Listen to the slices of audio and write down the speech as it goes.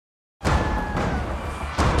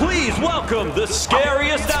Please welcome the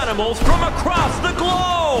scariest animals from across the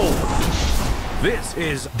globe! This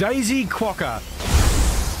is Daisy Quokka.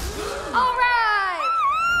 All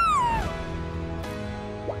right!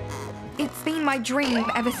 It's been my dream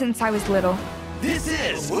ever since I was little. This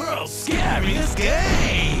is the world's scariest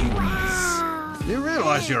games! You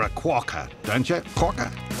realise you're a quokka, don't you?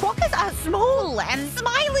 Quokka? Quokkas are small and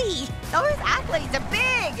smiley. Those athletes are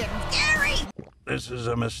big and scary. This is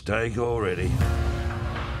a mistake already.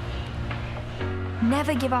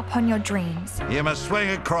 Never give up on your dreams. You must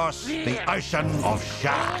swing across the ocean of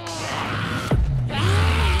sharks.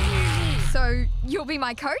 So, you'll be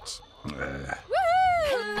my coach? Woohoo!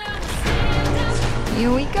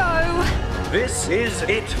 Here we go. This is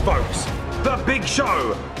it, folks. The big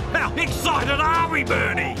show. How excited are we,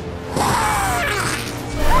 Bernie?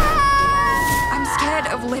 I'm scared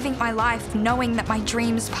of living my life knowing that my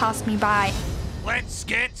dreams pass me by. Let's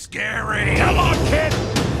get scary! Come on, kid!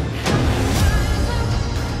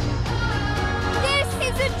 This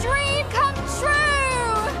is a dream come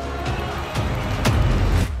true!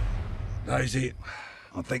 Daisy,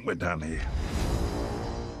 I think we're done here.